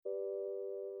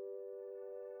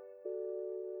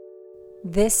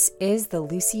This is the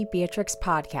Lucy Beatrix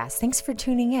Podcast. Thanks for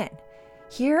tuning in.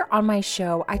 Here on my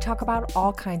show, I talk about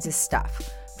all kinds of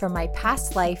stuff, from my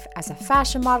past life as a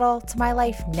fashion model to my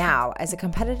life now as a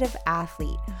competitive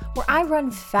athlete, where I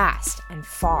run fast and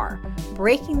far,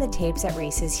 breaking the tapes at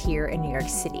races here in New York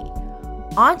City.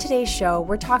 On today's show,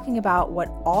 we're talking about what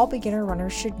all beginner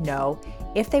runners should know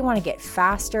if they want to get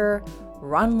faster,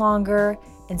 run longer,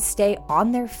 and stay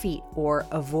on their feet or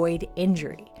avoid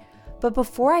injury. But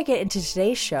before I get into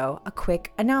today's show, a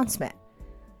quick announcement.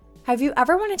 Have you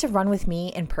ever wanted to run with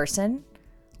me in person?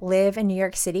 Live in New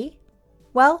York City?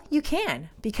 Well, you can,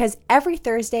 because every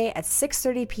Thursday at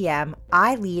 6:30 p.m.,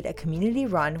 I lead a community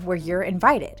run where you're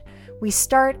invited. We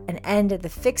start and end at the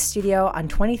Fix Studio on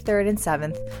 23rd and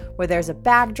 7th, where there's a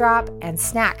bag drop and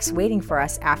snacks waiting for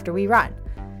us after we run.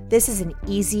 This is an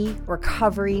easy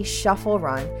recovery shuffle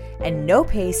run, and no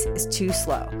pace is too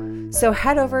slow. So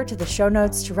head over to the show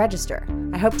notes to register.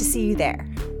 I hope to see you there.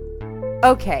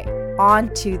 Okay,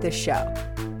 on to the show.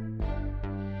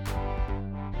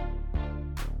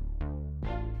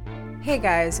 Hey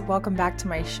guys, welcome back to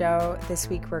my show. This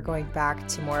week we're going back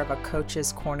to more of a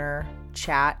coach's corner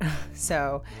chat.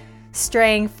 So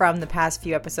straying from the past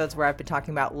few episodes where I've been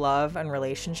talking about love and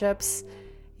relationships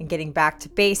and getting back to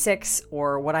basics,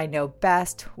 or what I know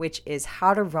best, which is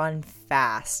how to run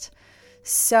fast.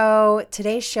 So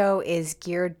today's show is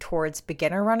geared towards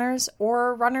beginner runners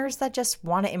or runners that just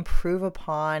want to improve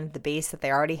upon the base that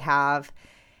they already have.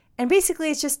 And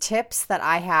basically it's just tips that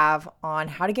I have on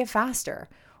how to get faster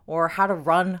or how to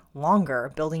run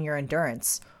longer, building your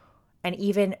endurance, and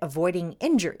even avoiding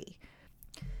injury.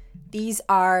 These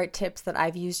are tips that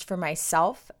I've used for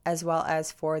myself as well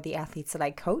as for the athletes that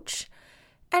I coach.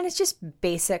 And it's just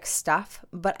basic stuff,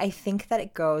 but I think that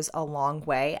it goes a long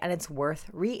way and it's worth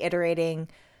reiterating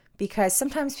because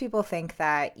sometimes people think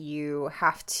that you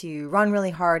have to run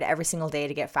really hard every single day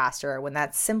to get faster when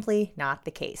that's simply not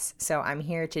the case. So I'm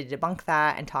here to debunk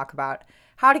that and talk about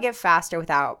how to get faster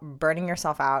without burning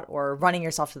yourself out or running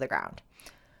yourself to the ground.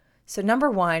 So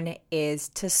number one is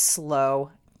to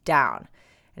slow down.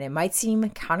 And it might seem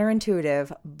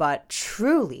counterintuitive, but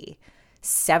truly,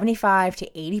 75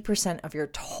 to 80% of your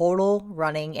total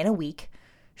running in a week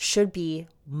should be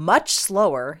much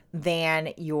slower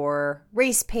than your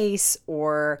race pace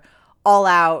or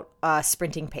all-out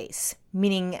sprinting pace,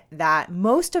 meaning that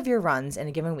most of your runs in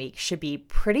a given week should be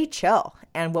pretty chill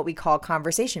and what we call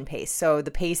conversation pace. So the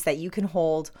pace that you can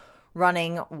hold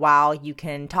running while you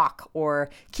can talk or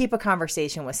keep a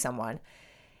conversation with someone.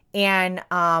 And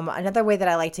another way that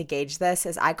I like to gauge this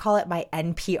is I call it my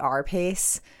NPR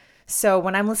pace. So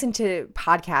when I'm listening to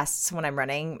podcasts when I'm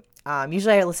running,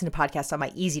 usually I listen to podcasts on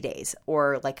my easy days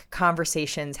or like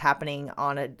conversations happening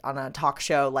on a talk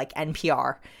show like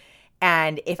NPR.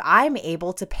 And if I'm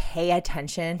able to pay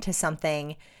attention to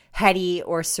something heady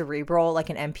or cerebral like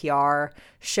an NPR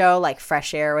show like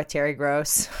Fresh Air with Terry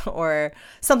Gross or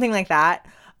something like that,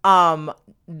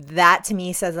 that to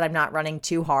me says that I'm not running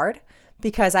too hard.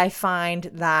 Because I find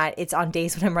that it's on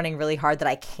days when I'm running really hard that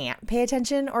I can't pay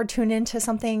attention or tune into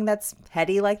something that's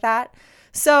heady like that.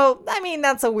 So, I mean,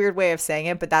 that's a weird way of saying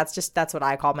it, but that's what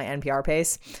I call my NPR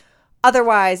pace.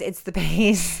 Otherwise, it's the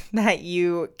pace that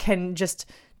you can just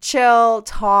chill,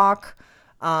 talk,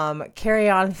 carry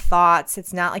on thoughts.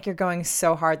 It's not like you're going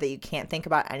so hard that you can't think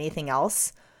about anything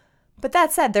else. But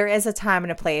that said, there is a time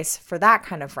and a place for that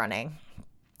kind of running.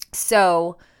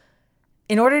 So,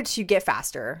 in order to get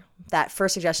faster, that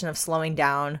first suggestion of slowing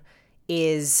down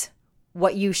is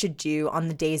what you should do on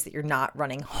the days that you're not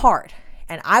running hard.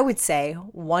 And I would say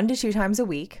 1 to 2 times a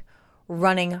week,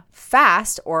 running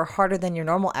fast or harder than your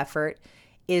normal effort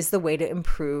is the way to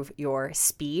improve your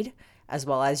speed as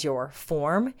well as your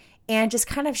form and just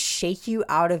kind of shake you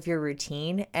out of your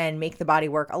routine and make the body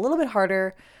work a little bit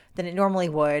harder than it normally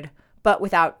would, but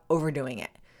without overdoing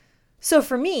it. So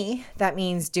for me, that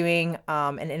means doing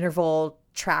an interval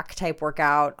track type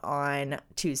workout on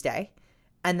Tuesday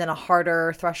and then a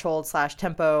harder threshold /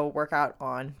 tempo workout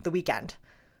on the weekend.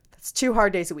 That's 2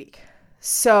 hard days a week.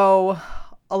 So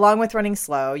along with running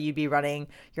slow, you'd be running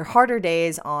your harder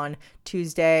days on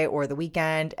Tuesday or the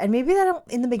weekend. And maybe that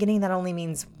in the beginning, that only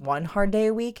means 1 hard day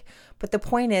a week. But the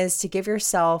point is to give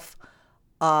yourself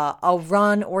a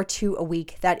run or 2 a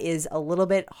week that is a little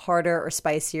bit harder or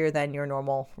spicier than your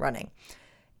normal running.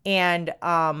 And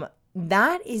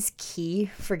that is key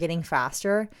for getting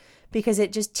faster because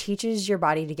it just teaches your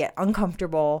body to get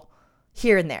uncomfortable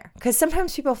here and there. Because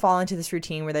sometimes people fall into this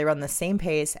routine where they run the same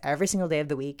pace every single day of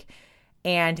the week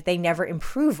and they never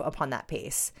improve upon that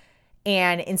pace.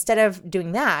 And instead of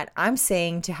doing that, I'm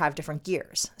saying to have different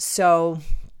gears. So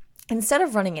instead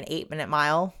of running an 8-minute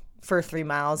mile for 3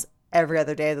 miles every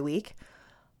other day of the week.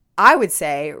 I would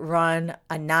say run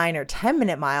a 9 or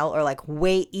 10-minute mile, or like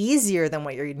way easier than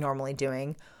what you're normally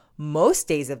doing most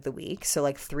days of the week. So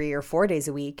like 3 or 4 days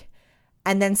a week.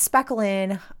 And then speckle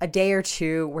in a day or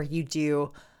two where you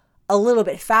do a little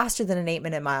bit faster than an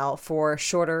 8-minute mile for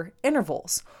shorter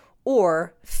intervals,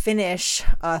 or finish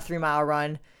a 3-mile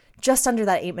run just under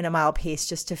that 8-minute mile pace,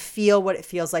 just to feel what it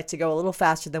feels like to go a little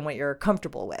faster than what you're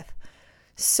comfortable with.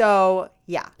 So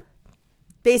yeah,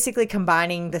 basically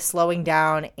combining the slowing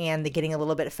down and the getting a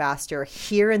little bit faster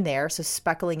here and there, so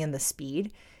speckling in the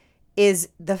speed, is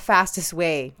the fastest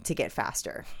way to get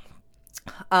faster.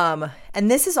 And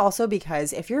this is also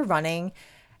because if you're running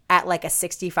at like a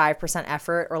 65%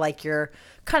 effort, or like you're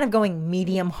kind of going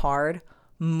medium hard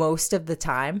most of the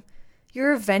time,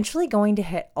 you're eventually going to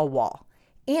hit a wall.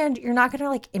 And you're not going to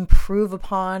like improve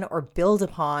upon or build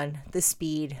upon the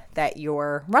speed that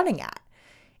you're running at.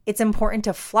 It's important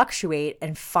to fluctuate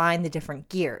and find the different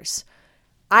gears.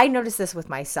 I noticed this with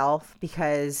myself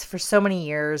because for so many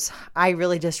years, I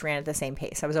really just ran at the same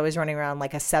pace. I was always running around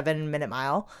like a 7-minute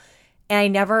mile, and I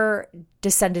never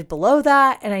descended below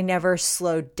that, and I never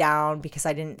slowed down because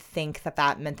I didn't think that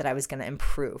that meant that I was going to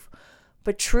improve.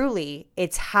 But truly,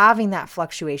 it's having that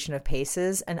fluctuation of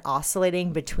paces and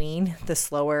oscillating between the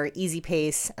slower, easy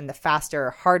pace and the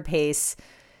faster, hard pace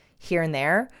here and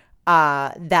there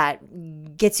that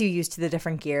gets you used to the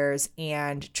different gears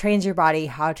and trains your body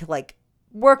how to like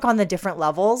work on the different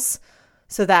levels,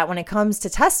 so that when it comes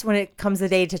the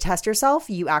day to test yourself,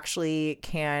 you actually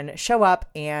can show up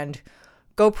and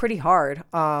go pretty hard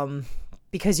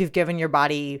because you've given your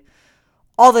body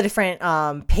all the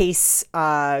different pace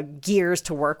gears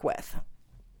to work with.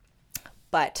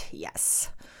 But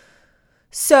yes.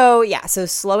 So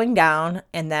slowing down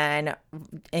and then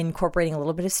incorporating a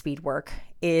little bit of speed work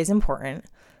is important.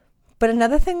 But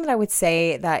another thing that I would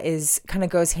say that is kind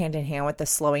of goes hand in hand with the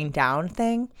slowing down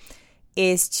thing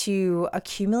is to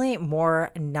accumulate more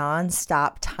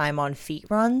nonstop time on feet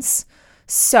runs.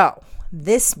 So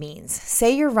this means,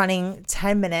 say you're running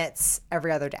 10 minutes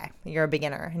every other day. You're a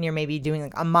beginner and you're maybe doing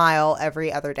like a mile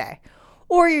every other day,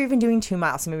 or you're even doing 2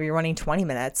 miles. So maybe you're running 20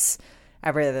 minutes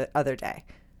every other day.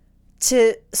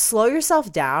 To slow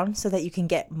yourself down so that you can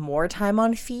get more time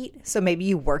on feet. So maybe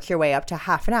you work your way up to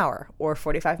half an hour or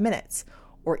 45 minutes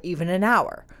or even an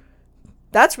hour.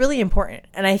 That's really important.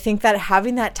 And I think that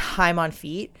having that time on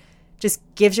feet just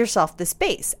gives yourself the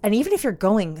space. And even if you're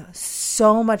going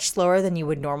so much slower than you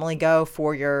would normally go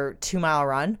for your 2-mile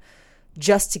run,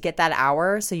 just to get that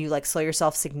hour, so you like slow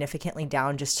yourself significantly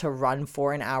down just to run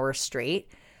for an hour straight,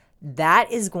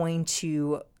 that is going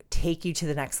to take you to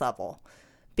the next level.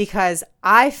 Because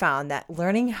I found that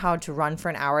learning how to run for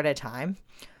an hour at a time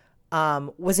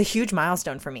was a huge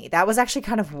milestone for me. That was actually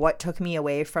kind of what took me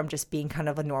away from just being kind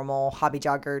of a normal hobby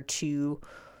jogger to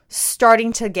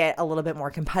starting to get a little bit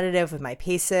more competitive with my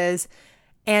paces.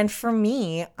 And for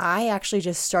me, I actually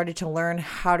just started to learn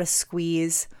how to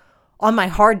squeeze, on my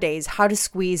hard days, how to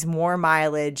squeeze more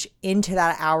mileage into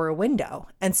that hour window.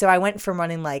 And so I went from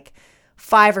running like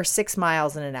 5 or 6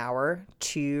 miles in an hour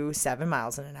to 7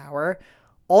 miles in an hour,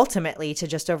 ultimately to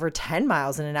just over 10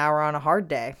 miles in an hour on a hard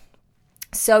day.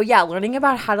 So yeah, learning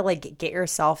about how to like get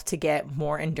yourself to get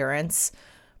more endurance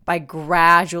by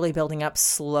gradually building up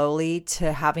slowly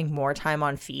to having more time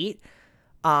on feet,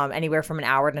 anywhere from an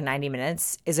hour to 90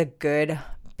 minutes, is a good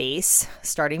base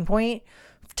starting point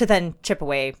to then chip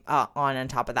away on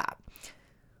top of that.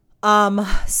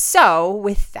 So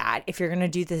with that, if you're going to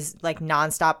do this like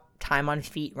nonstop time on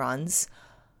feet runs,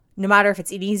 no matter if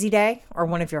it's an easy day or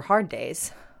one of your hard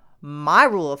days, my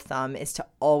rule of thumb is to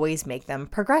always make them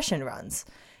progression runs.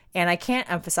 And I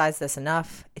can't emphasize this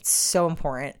enough. It's so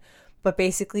important. But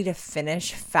basically to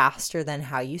finish faster than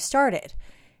how you started.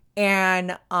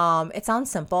 And it sounds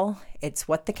simple. It's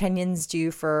what the Kenyans do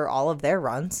for all of their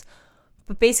runs.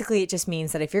 But basically it just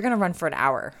means that if you're going to run for an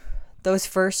hour, those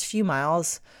first few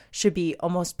miles should be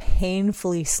almost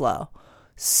painfully slow.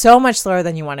 So much slower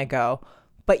than you want to go.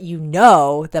 But you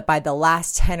know that by the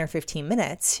last 10 or 15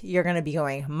 minutes, you're going to be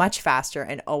going much faster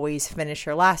and always finish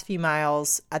your last few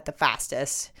miles at the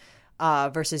fastest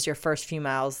versus your first few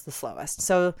miles the slowest.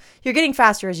 So you're getting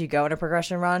faster as you go in a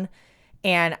progression run.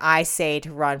 And I say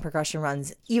to run progression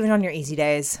runs even on your easy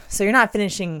days. So you're not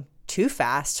finishing too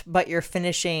fast, but you're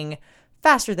finishing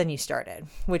faster than you started,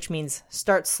 which means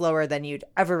start slower than you'd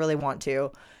ever really want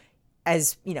to.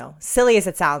 As, you know, silly as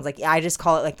it sounds, like I just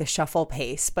call it like the shuffle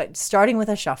pace, but starting with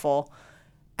a shuffle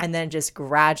and then just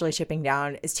gradually chipping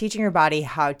down is teaching your body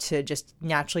how to just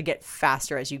naturally get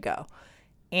faster as you go.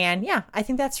 And yeah, I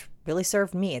think that's really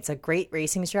served me. It's a great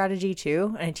racing strategy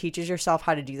too, and it teaches yourself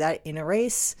how to do that in a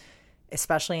race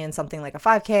especially in something like a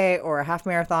 5K or a half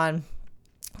marathon,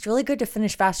 it's really good to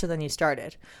finish faster than you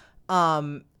started.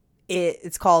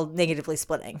 It's called negatively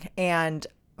splitting. And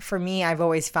for me, I've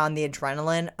always found the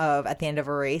adrenaline of at the end of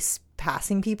a race,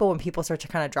 passing people when people start to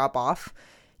kind of drop off.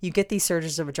 You get these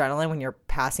surges of adrenaline when you're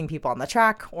passing people on the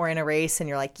track or in a race and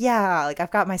you're like, yeah, like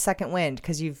I've got my second wind,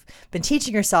 because you've been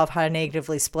teaching yourself how to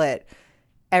negatively split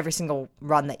every single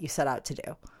run that you set out to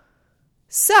do.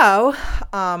 So,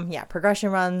 progression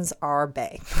runs are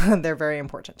big. They're very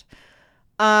important.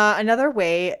 Another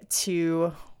way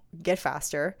to get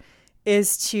faster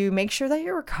is to make sure that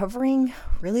you're recovering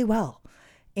really well.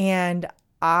 And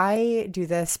I do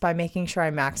this by making sure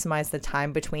I maximize the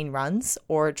time between runs,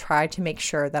 or try to make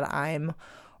sure that I'm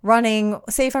running,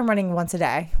 say if I'm running once a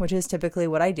day, which is typically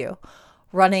what I do,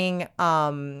 running,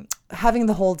 having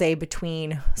the whole day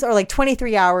between, so like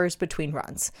 23 hours between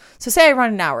runs. So say I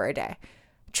run an hour a day,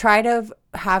 try to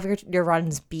have your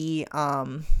runs be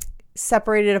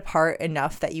separated apart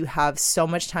enough that you have so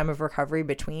much time of recovery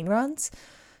between runs.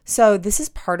 So this is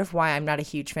part of why I'm not a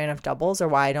huge fan of doubles, or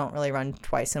why I don't really run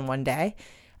twice in one day.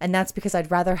 And that's because I'd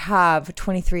rather have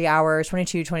 23 hours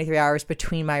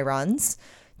between my runs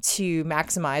to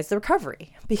maximize the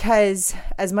recovery. Because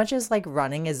as much as like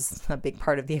running is a big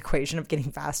part of the equation of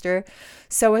getting faster,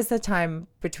 so is the time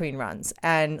between runs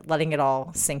and letting it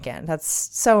all sink in. That's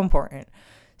so important.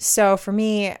 So for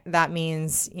me, that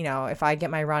means, if I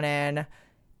get my run in,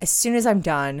 as soon as I'm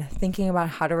done, thinking about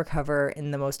how to recover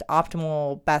in the most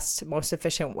optimal, best, most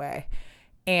efficient way.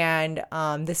 And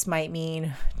this might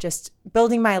mean just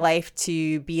building my life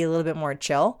to be a little bit more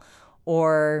chill,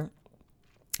 or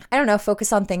I don't know,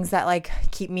 focus on things that like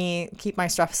keep my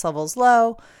stress levels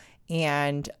low.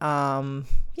 And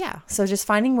so just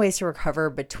finding ways to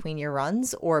recover between your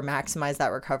runs or maximize that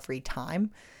recovery time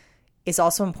is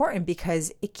also important,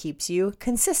 because it keeps you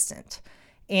consistent.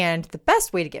 And the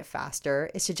best way to get faster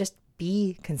is to just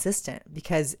be consistent,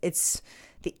 because it's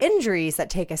the injuries that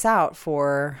take us out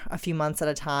for a few months at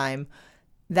a time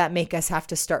that make us have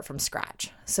to start from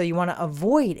scratch. So you want to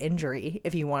avoid injury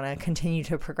if you want to continue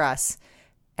to progress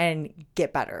and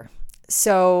get better.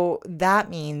 So that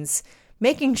means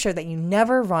making sure that you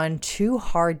never run 2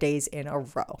 hard days in a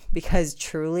row, because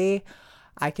truly,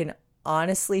 I can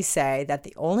honestly say that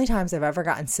the only times I've ever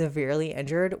gotten severely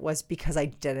injured was because I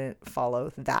didn't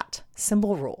follow that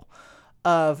simple rule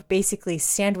of basically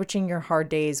sandwiching your hard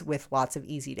days with lots of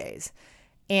easy days.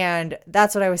 And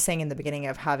that's what I was saying in the beginning,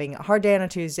 of having a hard day on a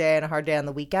Tuesday and a hard day on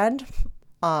the weekend,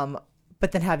 but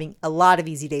then having a lot of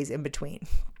easy days in between.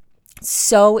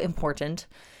 So important,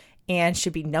 and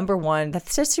should be number one. That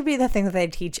should be the thing that I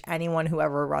teach anyone who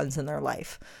ever runs in their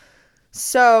life.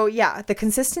 So yeah, the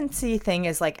consistency thing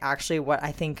is like actually what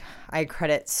I think I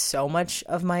credit so much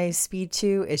of my speed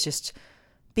to, is just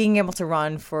being able to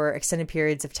run for extended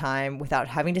periods of time without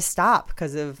having to stop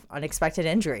because of unexpected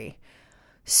injury.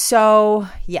 So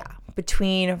yeah,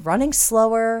 between running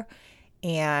slower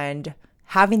and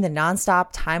having the nonstop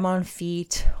time on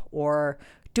feet, or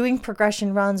doing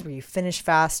progression runs where you finish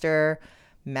faster,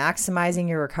 maximizing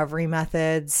your recovery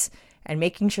methods, and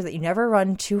making sure that you never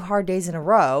run 2 hard days in a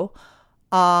row,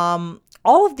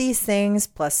 all of these things,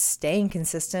 plus staying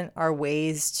consistent, are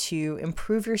ways to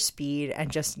improve your speed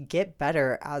and just get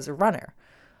better as a runner.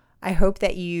 I hope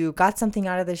that you got something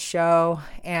out of this show,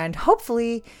 and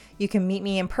hopefully you can meet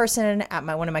me in person at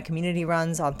one of my community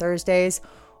runs on Thursdays,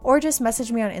 or just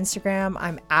message me on Instagram.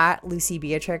 I'm at Lucy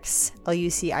Beatrix,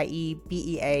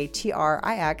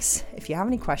 LucieBeatrix, if you have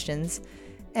any questions.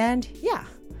 And yeah,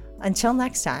 until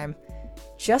next time,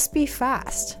 just be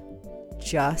fast.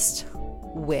 Just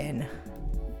win.